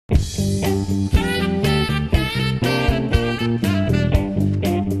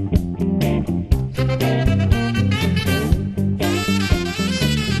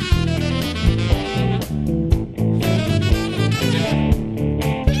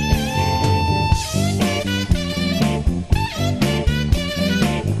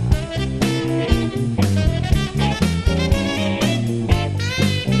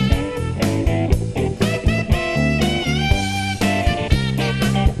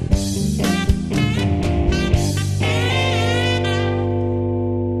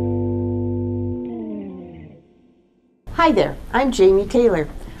Hi there, I'm Jamie Taylor.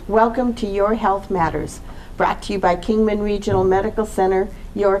 Welcome to Your Health Matters, brought to you by Kingman Regional Medical Center,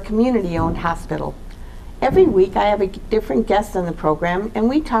 your community-owned hospital. Every week I have a different guest on the program, and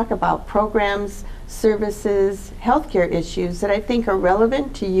we talk about programs, services, healthcare issues that I think are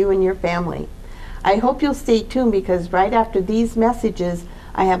relevant to you and your family. I hope you'll stay tuned because right after these messages,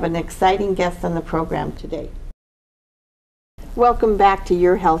 I have an exciting guest on the program today. Welcome back to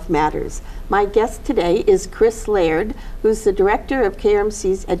Your Health Matters. My guest today is Chris Laird, who's the director of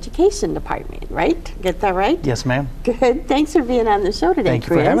KRMC's Education Department, right? Get that right? Yes, ma'am. Good. Thanks for being on the show today, Thank you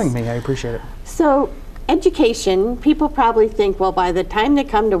Chris. for having me. I appreciate it. So, education, people probably think, well, by the time they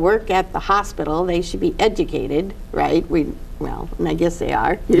come to work at the hospital, they should be educated, right? Well, and I guess they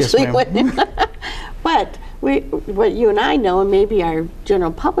are. Usually. Yes, ma'am. But what you and I know, and maybe our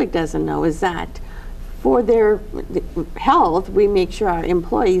general public doesn't know, is that for their health, we make sure our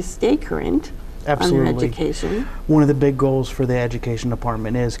employees stay current on their education. One of the big goals for the education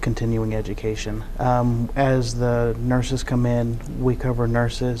department is continuing education. As the nurses come in, we cover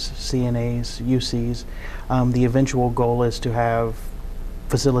nurses, CNAs, UCs. The eventual goal is to have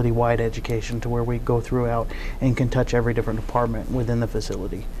facility-wide education to where we go throughout and can touch every different department within the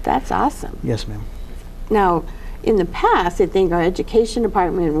facility. That's awesome. Yes, ma'am. Now, in the past, I think our education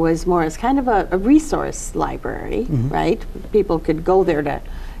department was more as kind of a resource library, right? People could go there to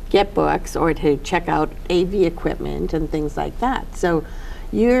get books or to check out AV equipment and things like that. So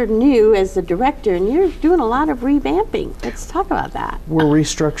you're new as the director and you're doing a lot of revamping. Let's talk about that. We're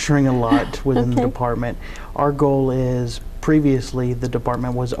restructuring a lot within the Okay. department. Our goal is, previously the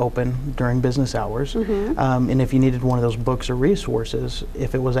department was open during business hours, and if you needed one of those books or resources,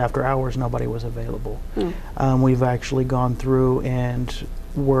 if it was after hours, nobody was available. We've actually gone through and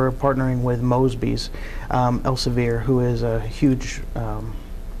we're partnering with Mosby's Elsevier, who is a huge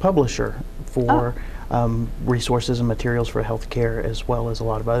publisher for resources and materials for healthcare, as well as a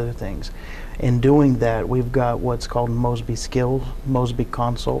lot of other things. In doing that, we've got what's called Mosby Skills, Mosby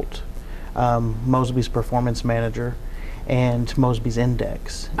Consult, Mosby's Performance Manager, and Mosby's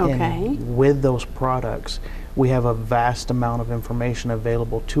Index. Okay. And with those products, we have a vast amount of information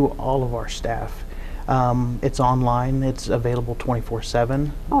available to all of our staff. It's online, it's available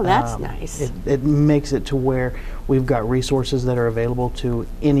 24/7. Oh, that's nice. It makes it to where we've got resources that are available to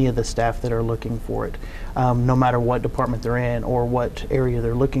any of the staff that are looking for it. No matter what department they're in or what area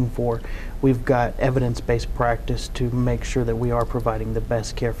they're looking for, we've got evidence-based practice to make sure that we are providing the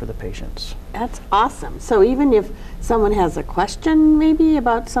best care for the patients. That's awesome. So even if someone has a question maybe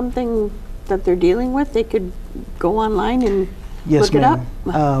about something that they're dealing with, they could go online and Yes, look it up?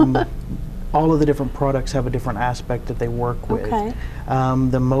 ma'am. All of the different products have a different aspect that they work with. Okay.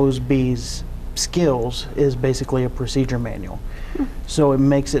 The Mosby's Skills is basically a procedure manual. So it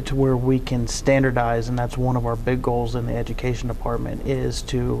makes it to where we can standardize, and that's one of our big goals in the education department, is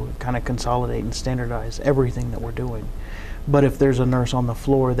to kind of consolidate and standardize everything that we're doing. But if there's a nurse on the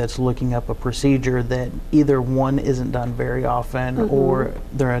floor that's looking up a procedure that either one isn't done very often, or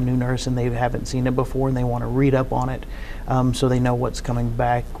they're a new nurse and they haven't seen it before and they want to read up on it, so they know what's coming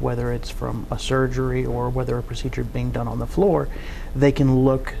back, whether it's from a surgery or whether a procedure being done on the floor, they can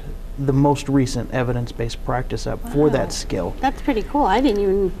look the most recent evidence-based practice up for that skill. That's pretty cool. I didn't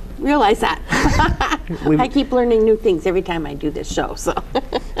even realize that. I keep learning new things every time I do this show. So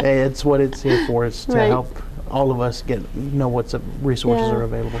Hey, it's what it's here for, is to Right. help all of us know what resources Yeah. are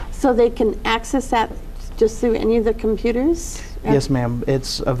available. So they can access that just through any of the computers? Yes, ma'am.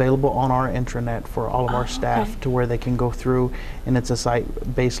 It's available on our intranet for all of our staff, okay. to where they can go through, and it's a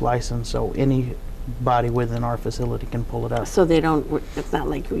site-based license, so anybody within our facility can pull it up. So they don't, it's not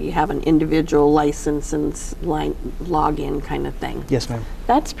like we have an individual license and login kind of thing. Yes, ma'am.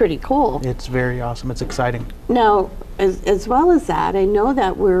 That's pretty cool. It's very awesome. It's exciting. Now, as well as that, I know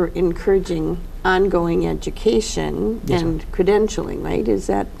that we're encouraging ongoing education Yes, and credentialing, right?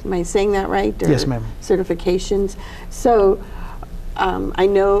 Am I saying that right? Or Yes, ma'am. certifications. So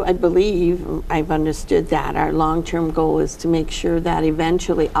I believe, I've understood that our long-term goal is to make sure that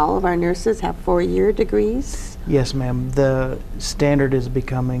eventually all of our nurses have 4-year degrees. Yes, ma'am. The standard is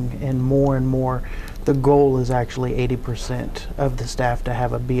becoming, and more, the goal is actually 80% of the staff to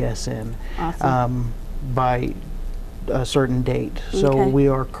have a BSN Awesome. by a certain date. So Okay. we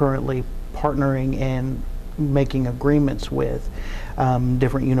are currently partnering and making agreements with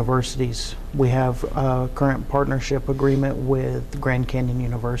different universities. We have a current partnership agreement with Grand Canyon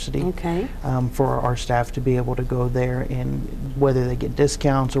University Okay. for our staff to be able to go there, and whether they get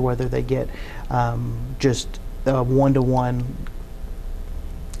discounts or whether they get just one-to-one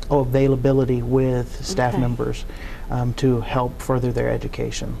availability with staff Okay. members to help further their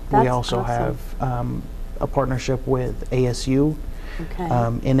education. That's We also awesome. have a partnership with ASU,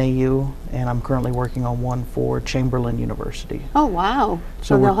 Okay. NAU, and I'm currently working on one for Chamberlain University. Oh, wow.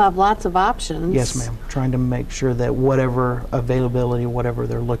 So we're- they'll have lots of options. Yes, ma'am. Trying to make sure that whatever availability, whatever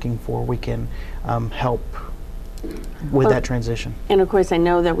they're looking for, we can help with that transition. And of course, I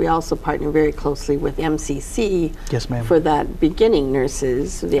know that we also partner very closely with MCC. Yes, ma'am. For that beginning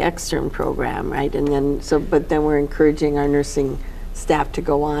nurses, the extern program, right? And then, but then we're encouraging our nursing staff to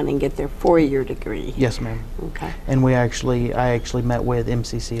go on and get their 4-year degree. Yes, ma'am. Okay. And I actually met with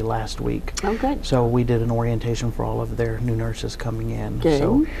MCC last week. Oh, good. So we did an orientation for all of their new nurses coming in. Good.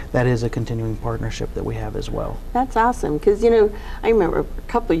 So that is a continuing partnership that we have as well. That's awesome, because, you know, I remember a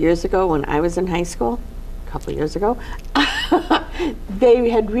couple of years ago when I was in high school, they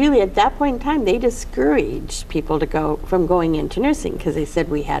had really, at that point in time, they discouraged people from going into nursing because they said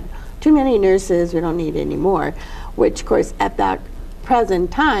we had too many nurses, we don't need any more, which, of course, at that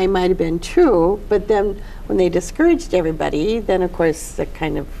present time might have been true, but then when they discouraged everybody, then, of course,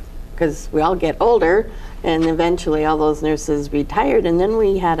 because we all get older, and eventually all those nurses retired, and then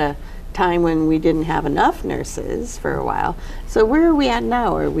we had a time when we didn't have enough nurses for a while. So where are we at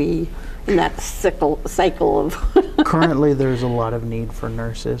now? Are we in that cycle of Currently, there's a lot of need for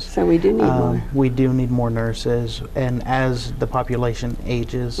nurses. So we do need more. We do need more nurses, and as the population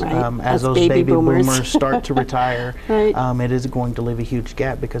ages, Right. as Us those baby baby boomers. boomers start to retire, Right. it is going to leave a huge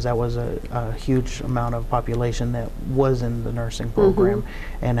gap because that was a huge amount of population that was in the nursing program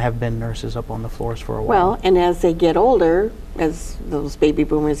and have been nurses up on the floors for a while. Well, and as they get older, as those baby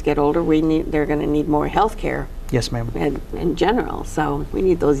boomers get older, they're going to need more health care Yes, ma'am. in general. So we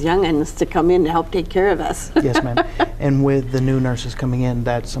need those young'uns to come in to help take care of us. Yes, ma'am. And with the new nurses coming in,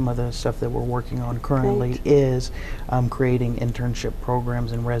 that's some of the stuff that we're working on currently Right. is creating internship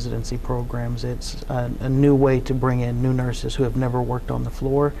programs and residency programs. It's a new way to bring in new nurses who have never worked on the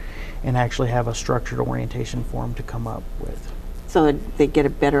floor and actually have a structured orientation for them to come up with. So that they get a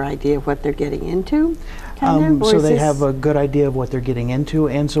better idea of what they're getting into, kind of? Or So is they this- have a good idea of what they're getting into,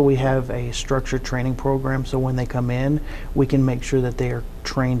 and so we have a structured training program, so when they come in, we can make sure that they are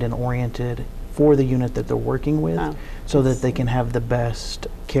trained and oriented for the unit that they're working with, Oh, so that they can have the best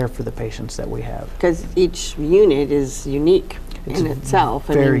care for the patients that we have. Because each unit is unique It's in itself.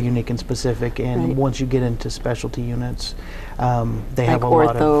 I Very mean, unique and specific, and Right. once you get into specialty units, they like have a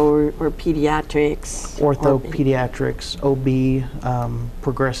lot of ortho or pediatrics. ortho, pediatrics, OB,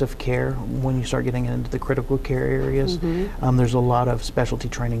 progressive care. When you start getting into the critical care areas, there's a lot of specialty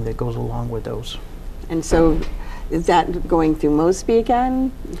training that goes along with those. And so is that going through Mosby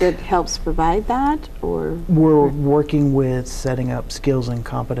again that helps provide that, or? We're working with setting up skills and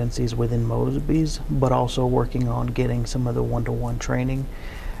competencies within Mosby's, but also working on getting some of the one-to-one training.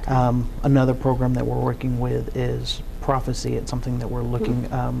 Another program that we're working with is Prophecy. It's something that we're looking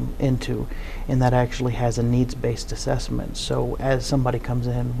into, and that actually has a needs-based assessment. So as somebody comes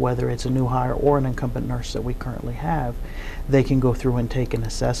in, whether it's a new hire or an incumbent nurse that we currently have, they can go through and take an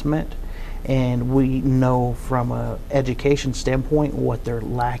assessment, and we know from a education standpoint what they're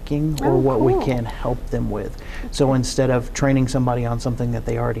lacking or Oh, what we cool. can help them with. So instead of training somebody on something that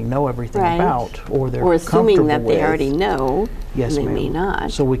they already know everything Right. about or they're Or assuming comfortable that they with, already know, yes, they ma'am. may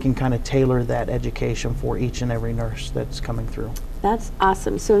not. So we can kind of tailor that education for each and every nurse that's coming through. That's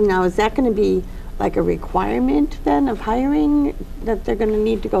awesome. So now is that going to be like a requirement then of hiring, that they're going to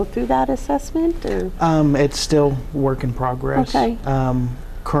need to go through that assessment, or? It's still work in progress. Okay.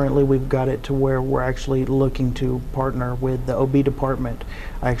 Currently, we've got it to where we're actually looking to partner with the OB department.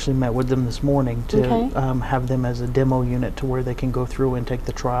 I actually met with them this morning to Okay. have them as a demo unit to where they can go through and take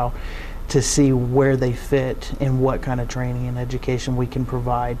the trial to see where they fit and what kind of training and education we can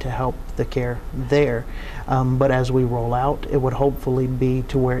provide to help the care there. But as we roll out, it would hopefully be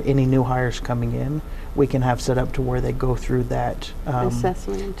to where any new hires coming in, we can have set up to where they go through that.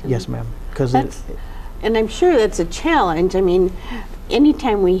 Assessment. Yes, ma'am. Because That's, and I'm sure that's a challenge. I mean,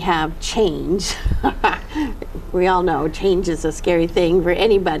 anytime we have change, we all know change is a scary thing for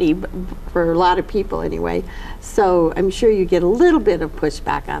anybody, for a lot of people anyway. So I'm sure you get a little bit of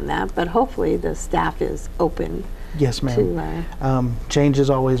pushback on that, but hopefully the staff is open yes, ma'am. to, Change is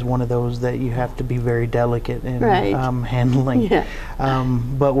always one of those that you have to be very delicate in Right. handling. Yeah.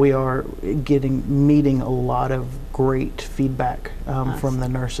 But we are meeting a lot of great feedback from the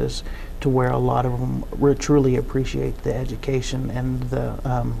nurses, to where a lot of them truly appreciate the education and the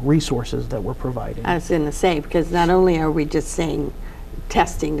resources that we're providing. I was going to say, because not only are we just saying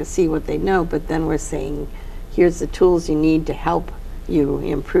testing to see what they know, but then we're saying, here's the tools you need to help you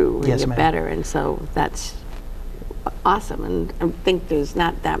improve and Yes, get ma'am. better. And so that's awesome. And I think there's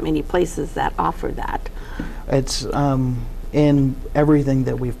not that many places that offer that. It's in everything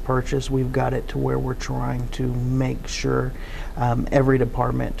that we've purchased, we've got it to where we're trying to make sure every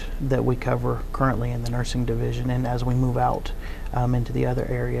department that we cover currently in the nursing division, and as we move out into the other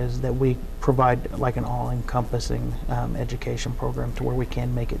areas, that we provide like an all-encompassing education program to where we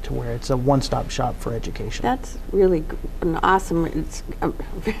can make it to where it's a one-stop shop for education. That's really an awesome, it's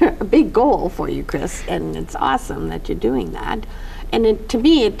a big goal for you, Chris, and it's awesome that you're doing that. And to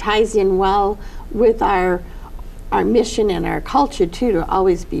me, it ties in well with our mission and our culture too, to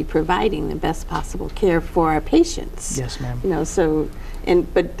always be providing the best possible care for our patients. Yes, ma'am. You know,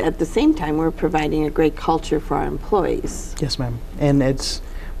 but at the same time, we're providing a great culture for our employees. Yes, ma'am. And it's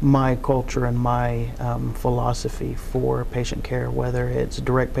my culture and my philosophy for patient care, whether it's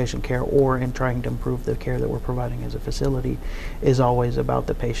direct patient care or in trying to improve the care that we're providing as a facility, is always about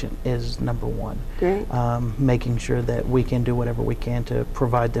the patient is number one. Great. Making sure that we can do whatever we can to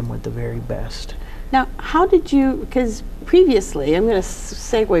provide them with the very best. Now, how did you, because previously, I'm going to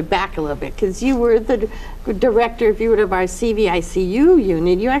segue back a little bit, because you were the director, if you would, of our CVICU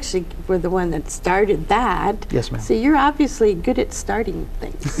unit. You actually were the one that started that. Yes, ma'am. So you're obviously good at starting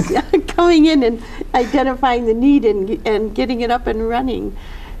things, coming in and identifying the need and getting it up and running.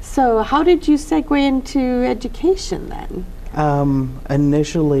 So how did you segue into education then?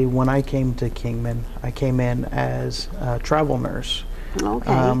 Initially, when I came to Kingman, I came in as a travel nurse.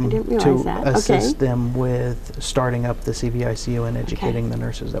 Okay, I didn't realize that. To assist them with starting up the CVICU and educating the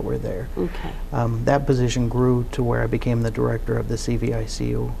nurses that were there. Okay. That position grew to where I became the director of the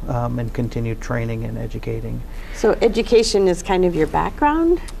CVICU and continued training and educating. So education is kind of your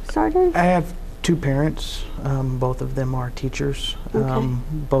background, sort of? I have two parents. Both of them are teachers. Okay.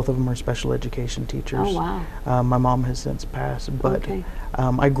 Both of them are special education teachers. Oh, wow. My mom has since passed, but Okay.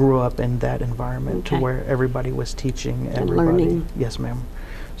 I grew up in that environment to Okay. where everybody was teaching everybody. learning. Yes, ma'am.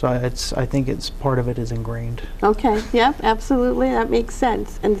 So I think it's part of it is ingrained. Okay, yep, absolutely, that makes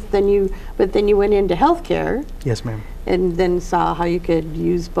sense. And then you went into healthcare Yes, ma'am. and then saw how you could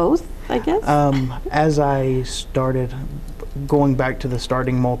use both, I guess? As I started going back to the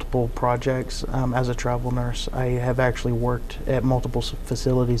starting multiple projects as a travel nurse, I have actually worked at multiple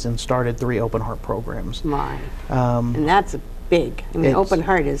facilities and started 3 open heart programs. My, and that's big. I mean, it's- open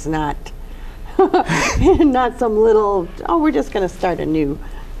heart is not not some little, oh, we're just going to start a new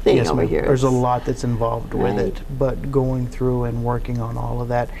thing Yes, over ma'am. here. There's a It's- lot that's involved with Right. it, but going through and working on all of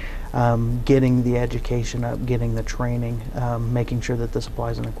that, getting the education up, getting the training, making sure that the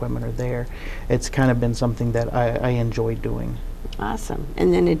supplies and equipment are there, it's kind of been something that I enjoy doing. Awesome.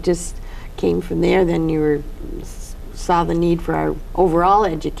 And then it just came from there. Then you saw the need for our overall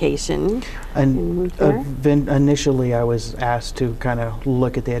education. And moved there? Initially, I was asked to kind of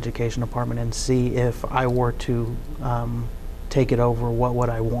look at the education department and see if I were to take it over, what would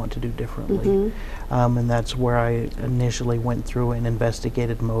I want to do differently. And that's where I initially went through and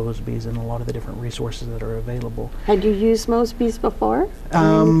investigated Mosby's and a lot of the different resources that are available. Had you used Mosby's before?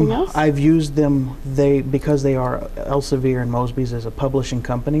 Anything else? I've used them, because they are Elsevier and Mosby's as a publishing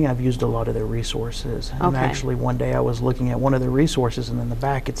company, I've used a lot of their resources. And Okay. actually one day I was looking at one of their resources and in the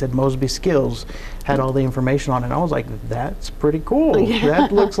back it said Mosby Skills, had all the information on it. And I was like, that's pretty cool. Yeah.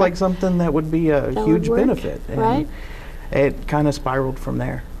 That looks like something that would be a That would huge work, benefit. And right? it kind of spiraled from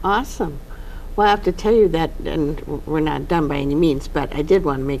there. Awesome. Well, I have to tell you that, and we're not done by any means, but I did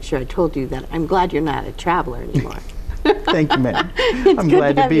want to make sure I told you that I'm glad you're not a traveler anymore. Thank you, ma'am. It's I'm good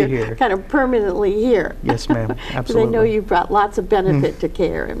glad to have be you here. kind of permanently here. Yes, ma'am. Because Absolutely. I know you brought lots of benefit to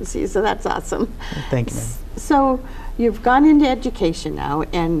KRMC, so that's awesome. Thank you, ma'am. So you've gone into education now,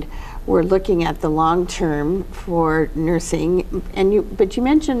 and we're looking at the long term for nursing, and but you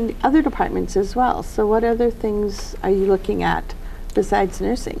mentioned other departments as well. So what other things are you looking at besides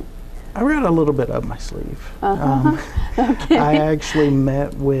nursing? I got a little bit up my sleeve. Okay. I actually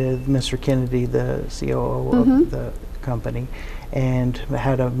met with Mr. Kennedy, the COO of the company, and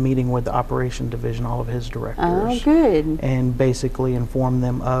had a meeting with the operation division, all of his directors. Oh, good. And basically inform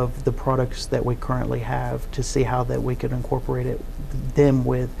them of the products that we currently have to see how that we could incorporate them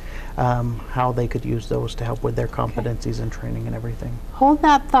with how they could use those to help with their competencies and training and everything. Hold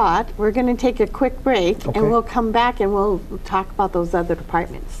that thought. We're going to take a quick break, Okay. and we'll come back and we'll talk about those other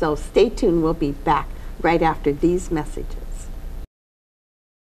departments. So stay tuned. We'll be back right after these messages.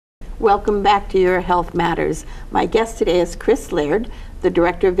 Welcome back to Your Health Matters. My guest today is Chris Laird, the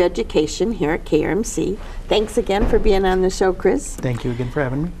Director of Education here at KRMC. Thanks again for being on the show, Chris. Thank you again for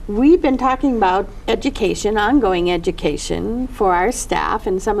having me. We've been talking about education, ongoing education for our staff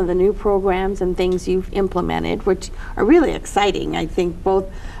and some of the new programs and things you've implemented, which are really exciting, I think, both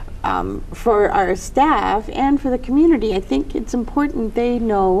for our staff and for the community. I think it's important they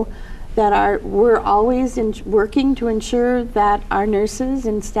know that we're always working to ensure that our nurses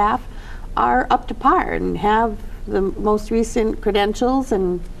and staff are up to par and have the most recent credentials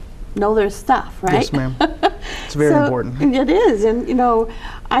and know their stuff, right? Yes, ma'am. It's very important. It is, and you know,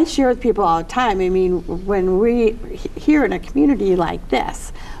 I share with people all the time. I mean, when we here in a community like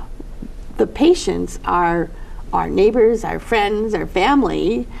this, the patients are our neighbors, our friends, our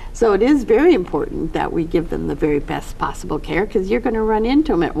family. So it is very important that we give them the very best possible care, because you're going to run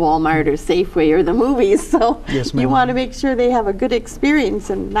into them at Walmart or Safeway or the movies. So yes, ma'am. You want to make sure they have a good experience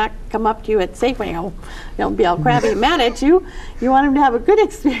and not come up to you at Safeway and don't be all crabby and mad at you. You want them to have a good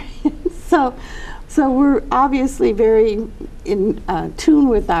experience. So we're obviously very in tune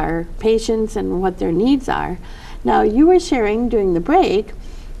with our patients and what their needs are. Now, you were sharing during the break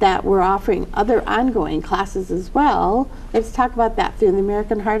that we're offering other ongoing classes as well. Let's talk about that through the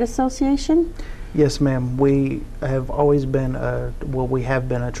American Heart Association. Yes, ma'am. We have always been we have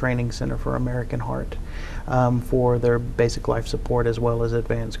been a training center for American Heart for their basic life support as well as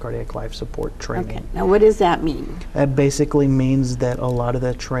advanced cardiac life support training. Okay. Now, what does that mean? That basically means that a lot of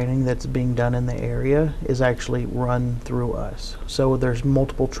the training that's being done in the area is actually run through us. So there's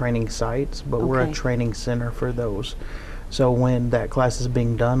multiple training sites, but we're a training center for those. So when that class is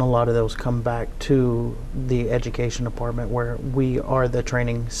being done, a lot of those come back to the education department where we are the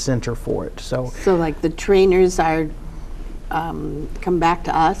training center for it. So like the trainers are come back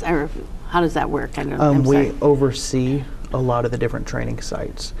to us, or how does that work? I don't know. We oversee a lot of the different training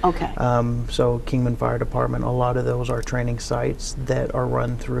sites. Okay. So Kingman Fire Department, a lot of those are training sites that are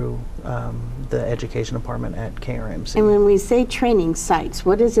run through the education department at KRMC. And when we say training sites,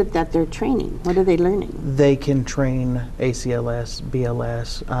 what is it that they're training? What are they learning? They can train ACLS,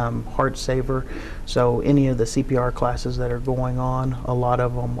 BLS, Heart Saver. So any of the CPR classes that are going on, a lot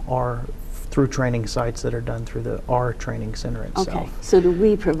of them are through training sites that are done through our training center itself. Okay. So do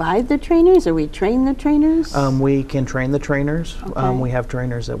we provide the trainers, or we train the trainers? We can train the trainers. Okay. We have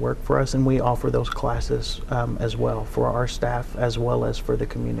trainers that work for us, and we offer those classes as well for our staff as well as for the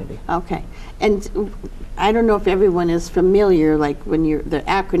community. Okay. And I don't know if everyone is familiar, like when the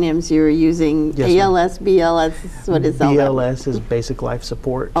acronyms you're using, yes, ALS, BLS, what is all that? BLS is basic life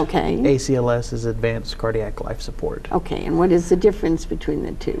support. Okay. ACLS is advanced cardiac life support. Okay. And what is the difference between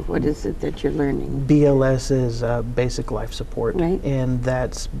the two? What is it that you're learning? BLS is basic life support, right, and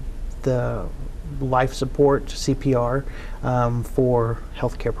that's the life support CPR for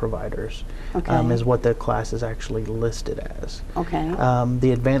healthcare providers. Okay. Is what the class is actually listed as. Okay.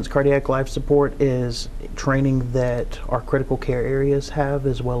 The advanced cardiac life support is training that our critical care areas have,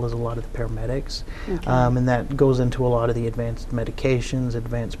 as well as a lot of the paramedics. Okay. And that goes into a lot of the advanced medications,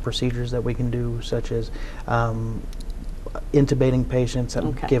 advanced procedures that we can do, such as intubating patients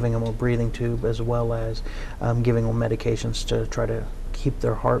and giving them a breathing tube, as well as giving them medications to try to keep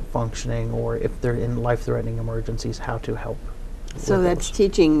their heart functioning, or if they're in life-threatening emergencies, how to help. So that's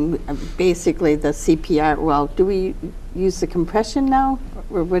teaching basically the CPR. Well, do we use the compression now?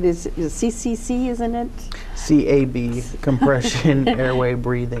 Or what is it? CCC, isn't it? CAB, compression airway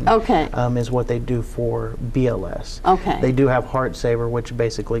breathing, is what they do for BLS. Okay. They do have Heart Saver, which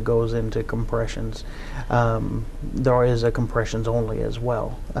basically goes into compressions. There is a compressions only as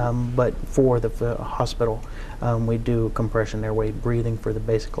well. But for the hospital, we do compression airway breathing for the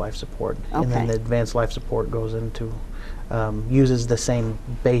basic life support. Okay. And then the advanced life support goes into uses the same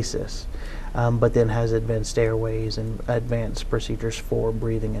basis, but then has advanced airways and advanced procedures for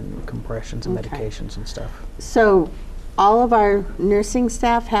breathing and compressions and medications and stuff. So all of our nursing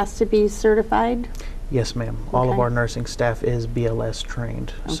staff has to be certified? Yes, ma'am. All of our nursing staff is BLS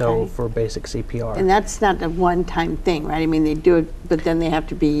trained, so for basic CPR. And that's not a one-time thing, right? I mean, they do it, but then they have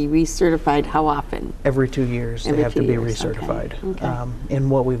to be recertified how often? Every 2 years they have to be recertified. Okay. And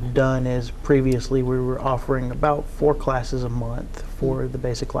what we've done is previously we were offering about 4 classes a month for the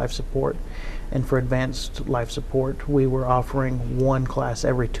basic life support. And for advanced life support, we were offering 1 class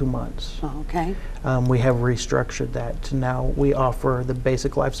every 2 months. Oh, okay. We have restructured that to now we offer the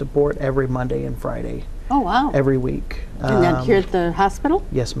basic life support every Monday and Friday. Oh, wow. Every week. And then here at the hospital?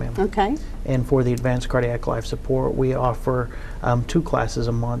 Yes, ma'am. Okay. And for the advanced cardiac life support, we offer 2 classes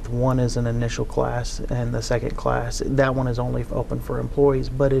a month. One is an initial class, and the second class, that one is only open for employees,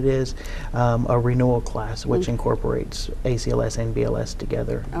 but it is a renewal class, which incorporates ACLS and BLS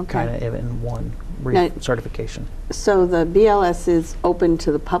together, kind of in one certification. So the BLS is open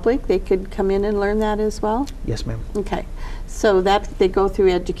to the public? They could come in and learn that as well? Yes, ma'am. Okay. So that they go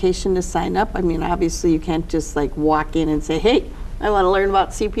through education to sign up? I mean, obviously you can't just like walk in and say, hey, I want to learn about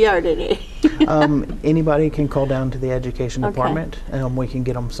CPR today. Anybody can call down to the education Okay. department, and we can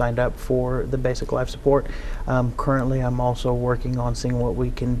get them signed up for the basic life support. Currently, I'm also working on seeing what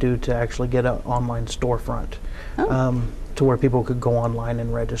we can do to actually get an online storefront, to where people could go online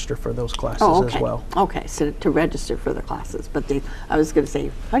and register for those classes okay. as well. Okay, so to register for the classes. But I was going to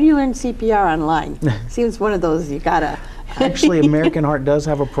say, how do you learn CPR online? Seems one of those you gotta. Actually, American Heart does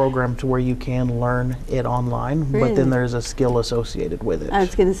have a program to where you can learn it online, but Really? then there's a skill associated with it. I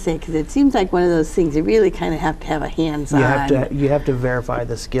was going to say, because it seems like one of those things you really kind of have to have a hands-on. You have to verify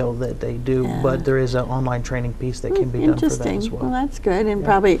the skill that they do, Yeah. but there is an online training piece that can be done for that Interesting. as well. Well, that's good, and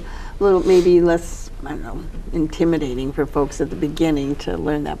probably a little maybe less, I don't know, intimidating for folks at the beginning to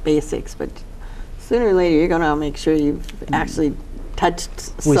learn that basics. But sooner or later, you're going to make sure you've actually touched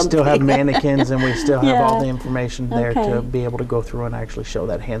something. We still have mannequins, and we still have all Yeah. the information there Okay. to be able to go through and actually show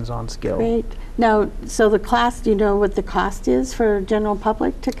that hands-on skill. Great. Now, so the class, do you know what the cost is for general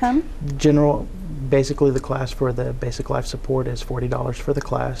public to come? Basically the class for the basic life support is $40 for the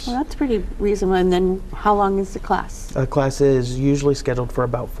class. Well, that's pretty reasonable. And then how long is the class? A class is usually scheduled for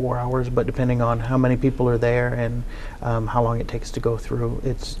about 4 hours, but depending on how many people are there and how long it takes to go through,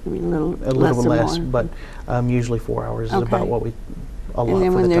 it's I mean, a little less, more. but usually 4 hours is Okay. about what we allot And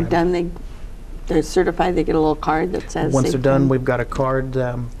then for when the they're time. done, they're certified, they get a little card that says. Once they're they've done, done- we've got a card.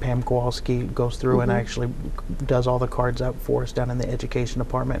 Pam Kowalski goes through and Mhm. actually does all the cards up for us down in the education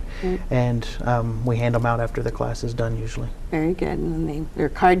department, Right. and we hand them out after the class is done usually. Very good. And then they're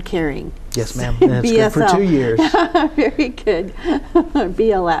card carrying. Yes, ma'am. And it's good for 2 years. Very good.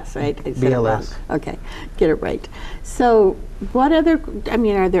 BLS, right? I said it wrong. BLS. Okay, get it right. So what other, I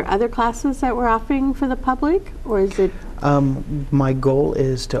mean, are there other classes that we're offering for the public, or is it? My goal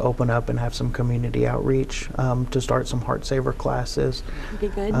is to open up and have some community outreach, to start some Heart Saver classes. Be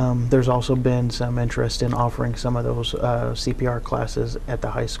good. There's also been some interest in offering some of those CPR classes at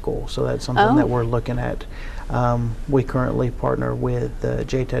the high school, so that's something that Oh. we're looking at. We currently partner with the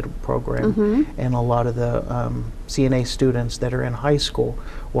JTED program, and a lot of the CNA students that are in high school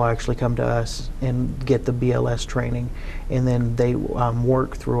will actually come to us and get the BLS training, and then they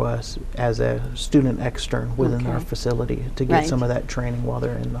work through us as a student extern within our Okay. facility to get Right. some of that training while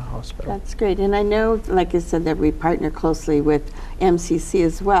they're in the hospital. That's great. And I know, like I said, that we partner closely with MCC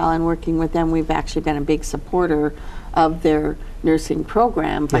as well, and working with them, we've actually been a big supporter of their nursing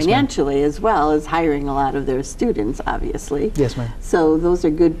program Yes, ma'am. financially, as well as hiring a lot of their students, obviously. Yes, ma'am. So those are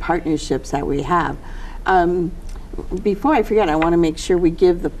good partnerships that we have. Before I forget, I want to make sure we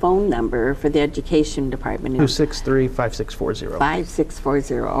give the phone number for the education department. 263-5640.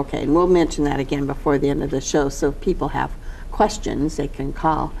 5640, okay, and we'll mention that again before the end of the show, so if people have questions, they can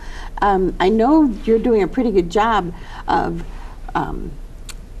call. I know you're doing a pretty good job of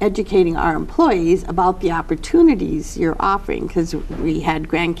educating our employees about the opportunities you're offering, because we had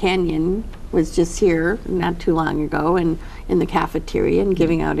Grand Canyon was just here not too long ago and in the cafeteria and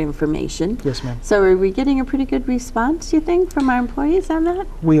giving out information. Yes, ma'am. So are we getting a pretty good response, you think, from our employees on that?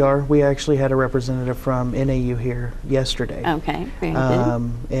 We are. We actually had a representative from NAU here yesterday. Okay, very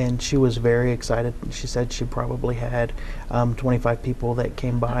good. And she was very excited. She said she probably had 25 people that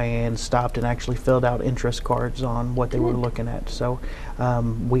came by and stopped and actually filled out interest cards on what they were looking at. So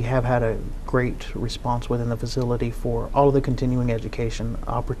we have had a great response within the facility for all of the continuing education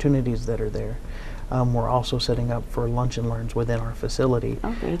opportunities that are there. We're also setting up for lunch and learns within our facility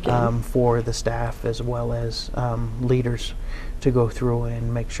very good. for the staff as well as leaders to go through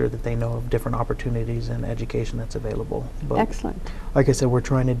and make sure that they know of different opportunities and education that's available. But Excellent. like I said, we're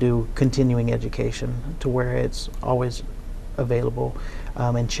trying to do continuing education to where it's always available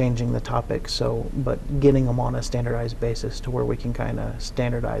and changing the topics. So, but getting them on a standardized basis to where we can kind of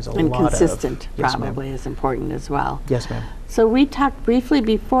standardize a And lot consistent of. Yes, ma'am. probably is important as well. Yes, ma'am. So we talked briefly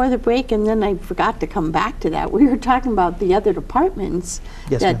before the break, and then I forgot to come back to that. We were talking about the other departments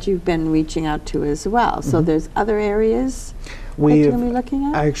Yes, that ma'am. you've been reaching out to as well. So there's other areas that We've you're going to be looking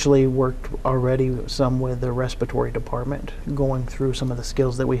at? actually worked already some with the respiratory department, going through some of the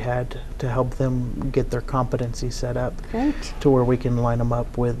skills that we had to help them get their competency set up Great. to where we can line them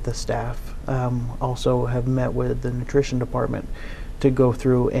up with the staff. Also have met with the nutrition department to go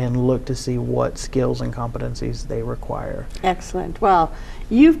through and look to see what skills and competencies they require. Excellent. Well,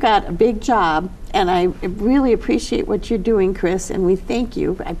 you've got a big job, and I really appreciate what you're doing, Chris, and we thank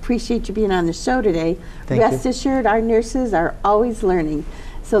you. I appreciate you being on the show today. Thank Rest you. assured, our nurses are always learning.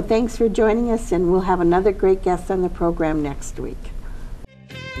 So thanks for joining us, and we'll have another great guest on the program next week.